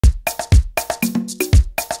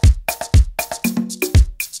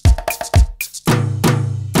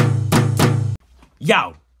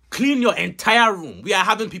Yo, clean your entire room. We are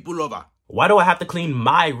having people over. Why do I have to clean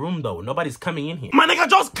my room though? Nobody's coming in here. My nigga,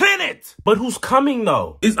 just clean it. But who's coming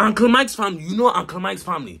though? It's Uncle Mike's family. You know Uncle Mike's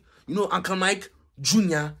family. You know Uncle Mike,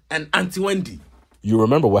 Junior, and Auntie Wendy. You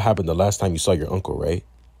remember what happened the last time you saw your uncle, right?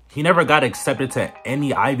 He never got accepted to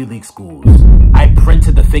any Ivy League schools. I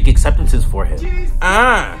printed the fake acceptances for him.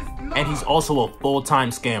 And he's also a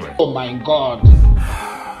full-time scammer. Oh my God.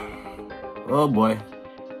 Oh boy.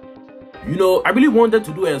 You know, I really wanted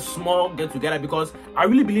to do a small get-together because I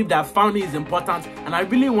really believe that family is important, and I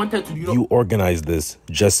really wanted to, You organized this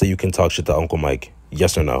just so you can talk shit to Uncle Mike.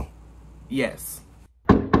 Yes or no? Yes.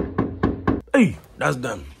 Hey, that's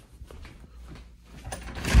done.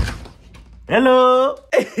 Hello.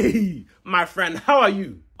 Hey, my friend, how are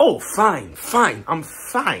you? Oh, fine. I'm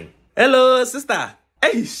fine. Hello, sister.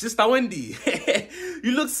 Hey, Sister Wendy.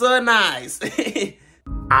 You look so nice.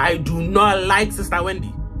 I do not like Sister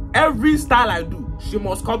Wendy. Every style I do, she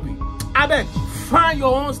must copy. I beg, find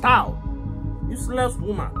your own style. Useless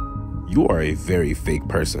woman. You are a very fake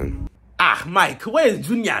person. Ah, Mike, where is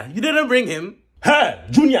Junior? You didn't bring him? Hey,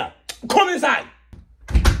 Junior, come inside.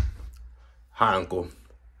 Hi, Uncle.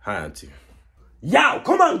 Hi, Auntie. Yo,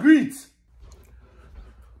 come and greet.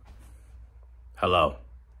 Hello.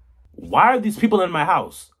 Why are these people in my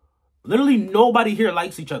house? Literally nobody here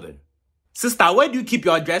likes each other. Sister, where do you keep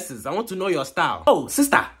your dresses? I want to know your style. Oh,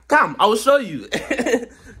 sister, come, I will show you.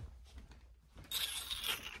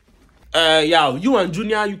 Yeah, you and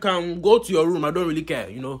Junior, you can go to your room. I don't really care,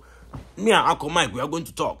 you know. Me and Uncle Mike, we are going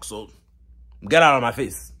to talk, so get out of my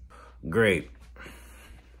face. Great.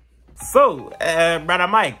 So, Brother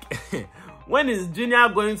Mike, when is Junior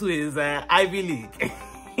going to his Ivy League?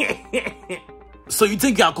 So you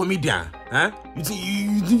think you're a comedian, huh?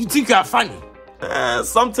 You think you're funny?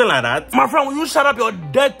 Something like that. My friend, will you shut up your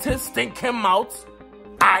dirty, stinking mouth?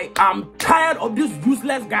 I am tired of this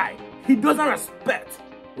useless guy. He doesn't respect,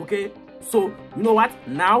 okay? So, you know what?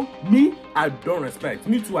 Now, me, I don't respect.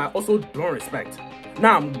 Me too, I also don't respect.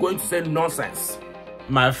 Now I'm going to say nonsense.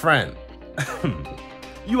 My friend,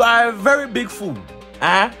 you are a very big fool.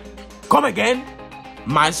 Come again?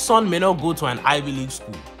 My son may not go to an Ivy League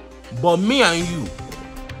school, but me and you,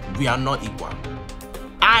 we are not equal.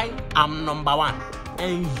 I am number 1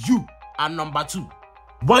 and you are number 2.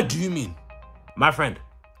 What do you mean? My friend,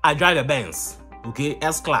 I drive a Benz, okay?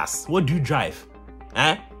 S-Class. What do you drive?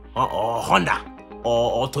 Or Honda,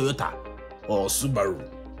 or Toyota, or Subaru.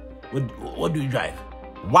 What do you drive?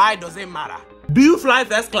 Why does it matter? Do you fly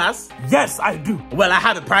first class? Yes, I do. Well, I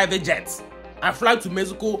have a private jet. I fly to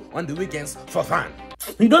Mexico on the weekends for fun.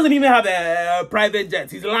 He doesn't even have a private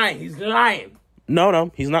jet. He's lying.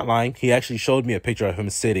 No, he's not lying. He actually showed me a picture of him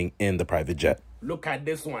sitting in the private jet. Look at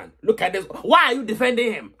this one. Look at this. Why are you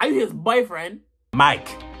defending him? Are you his boyfriend? Mike,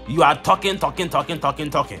 you are talking.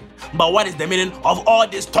 But what is the meaning of all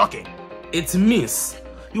this talking? It means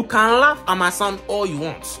you can laugh at my son all you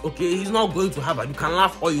want, okay? He's not going to Harvard. You can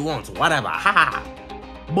laugh all you want, whatever. Ha ha.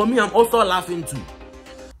 But me, I'm also laughing too.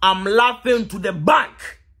 I'm laughing to the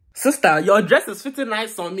bank. Sister, your dress is fitting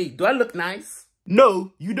nice on me. Do I look nice?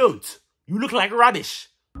 No, you don't. You look like rubbish.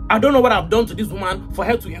 I don't know what I've done to this woman for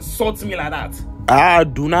her to insult me like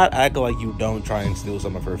that. Do not act like you don't try and steal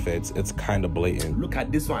some of her fits. It's kind of blatant. Look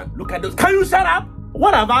at this one. Look at this. Can you shut up?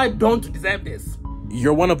 What have I done to deserve this?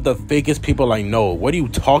 You're one of the fakest people I know. What are you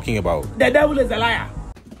talking about? The devil is a liar.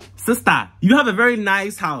 Sister, you have a very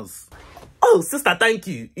nice house. Oh, sister, thank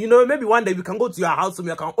you. You know, maybe one day we can go to your house and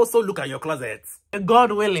we can also look at your closet.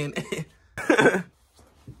 God willing.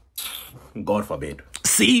 God forbid.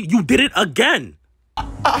 See, you did it again.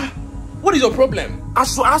 What is your problem? I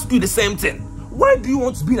should ask you the same thing. Why do you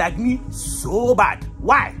want to be like me so bad?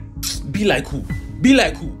 Why? Be like who? Be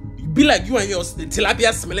like who? Be like you and your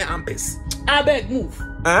tilapia smelling armpits. I beg, move.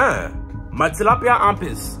 My tilapia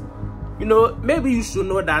armpits. You know, maybe you should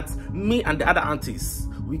know that me and the other aunties,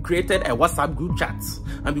 we created a WhatsApp group chat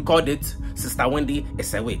and we called it Sister Wendy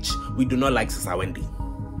is a witch. We do not like Sister Wendy.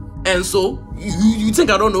 And so, you think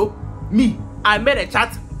I don't know? Me, I made a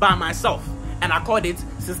chat by myself and I called it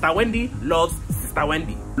Sister Wendy Loves Sister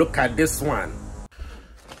Wendy. Look at this one.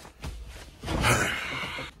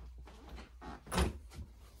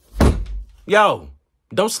 Yo,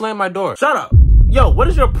 don't slam my door. Shut up. Yo, what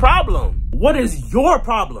is your problem? What is your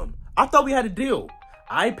problem? I thought we had a deal.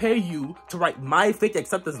 I pay you to write my fake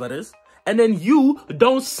acceptance letters, and then you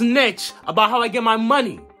don't snitch about how I get my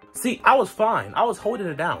money. See, I was fine. I was holding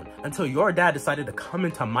it down until your dad decided to come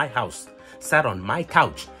into my house, sat on my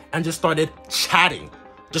couch, and just started chatting.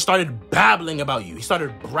 Just started babbling about you. He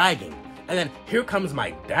started bragging. And then here comes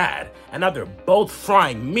my dad, and now they're both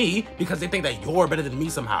frying me because they think that you're better than me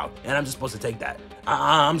somehow. And I'm just supposed to take that.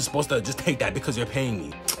 I'm just supposed to just take that because you're paying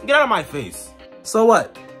me. Get out of my face. So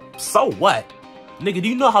what? So what? Nigga, do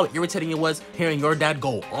you know how irritating it was hearing your dad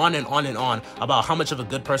go on and on and on about how much of a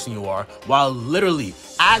good person you are, while literally,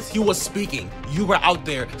 as he was speaking, you were out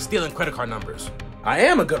there stealing credit card numbers? I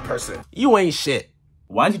am a good person. You ain't shit.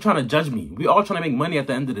 Why is he trying to judge me? We all trying to make money at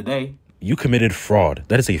the end of the day. You committed fraud.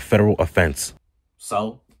 That is a federal offense.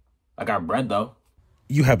 So? I got bread, though.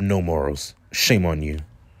 You have no morals. Shame on you.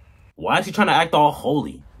 Why is he trying to act all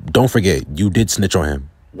holy? Don't forget, you did snitch on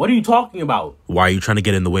him. What are you talking about? Why are you trying to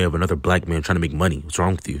get in the way of another black man trying to make money? What's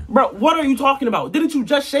wrong with you? Bro, what are you talking about? Didn't you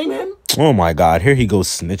just shame him? Oh my God, here he goes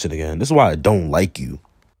snitching again. This is why I don't like you.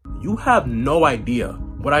 You have no idea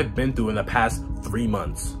what I've been through in the past 3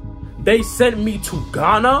 months. They sent me to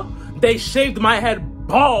Ghana, they shaved my head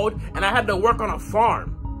bald, and I had to work on a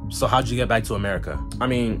farm. So how'd you get back to America? I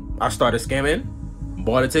mean, I started scamming,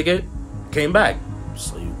 bought a ticket, came back.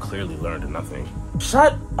 So you clearly learned nothing.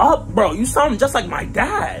 Shut up, bro. You sound just like my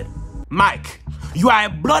dad. Mike, you are a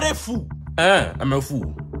bloody fool. I'm a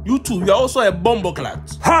fool. You too, you're also a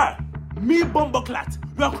bumbleclat. Ha! Me bumbleclat.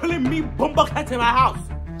 You are calling me bumbleclat in my house.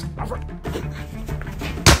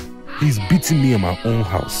 He's beating me in my own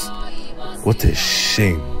house. What a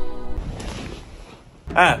shame.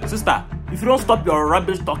 Sister, if you don't stop your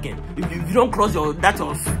rubbish talking, if you don't close your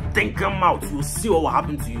stinking mouth, you'll see what will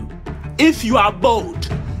happen to you. If you are bold,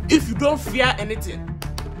 if you don't fear anything,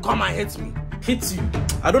 come and hit me. Hit you.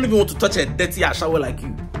 I don't even want to touch a dirty ass shower like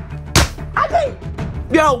you. I think.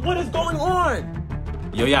 Yo, what is going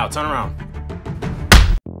on? Yo, turn around.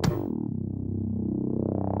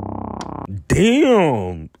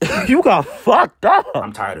 Damn, you got fucked up.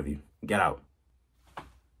 I'm tired of you. Get out.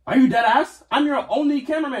 Are you dead ass? I'm your only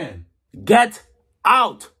cameraman. Get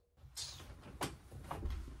out.